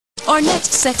Our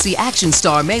next sexy action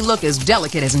star may look as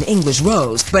delicate as an English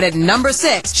rose, but at number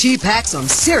 6, she packs some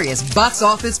serious box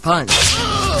office punch.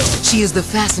 She is the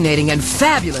fascinating and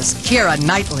fabulous Keira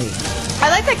Knightley. I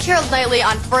like that Keira Knightley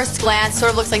on first glance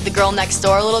sort of looks like the girl next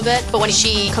door a little bit, but when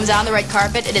she comes out on the red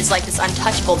carpet, it is like this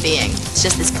untouchable being. It's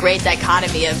just this great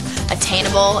dichotomy of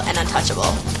attainable and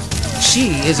untouchable. She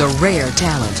is a rare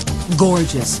talent.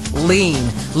 Gorgeous, lean,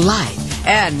 light,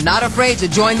 and not afraid to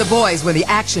join the boys when the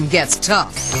action gets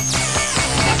tough.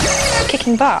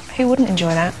 Kicking butt, who wouldn't enjoy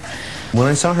that? When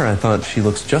I saw her, I thought she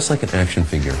looks just like an action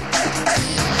figure.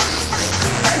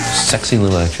 Sexy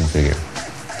little action figure.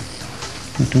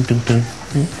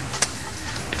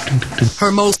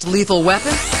 Her most lethal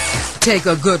weapon? Take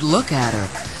a good look at her.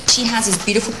 She has these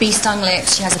beautiful bee-stung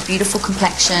lips, she has a beautiful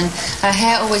complexion, her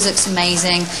hair always looks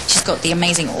amazing, she's got the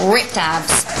amazing ripped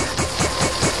abs.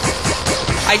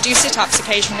 I do sit-ups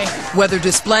occasionally. Whether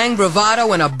displaying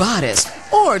bravado in a bodice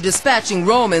or dispatching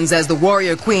Romans as the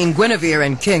warrior queen Guinevere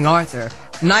and King Arthur,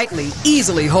 Knightley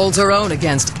easily holds her own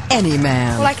against any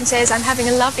man. All I can say is I'm having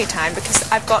a lovely time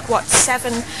because I've got,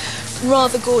 7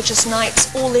 rather gorgeous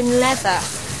knights all in leather.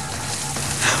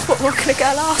 What more can a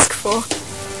girl ask for?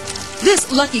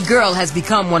 This lucky girl has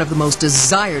become one of the most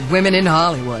desired women in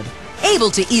Hollywood.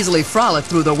 Able to easily frolic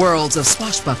through the worlds of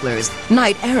swashbucklers,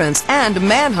 knight-errants, and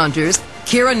manhunters,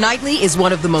 Keira Knightley is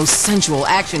one of the most sensual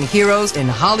action heroes in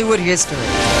Hollywood history.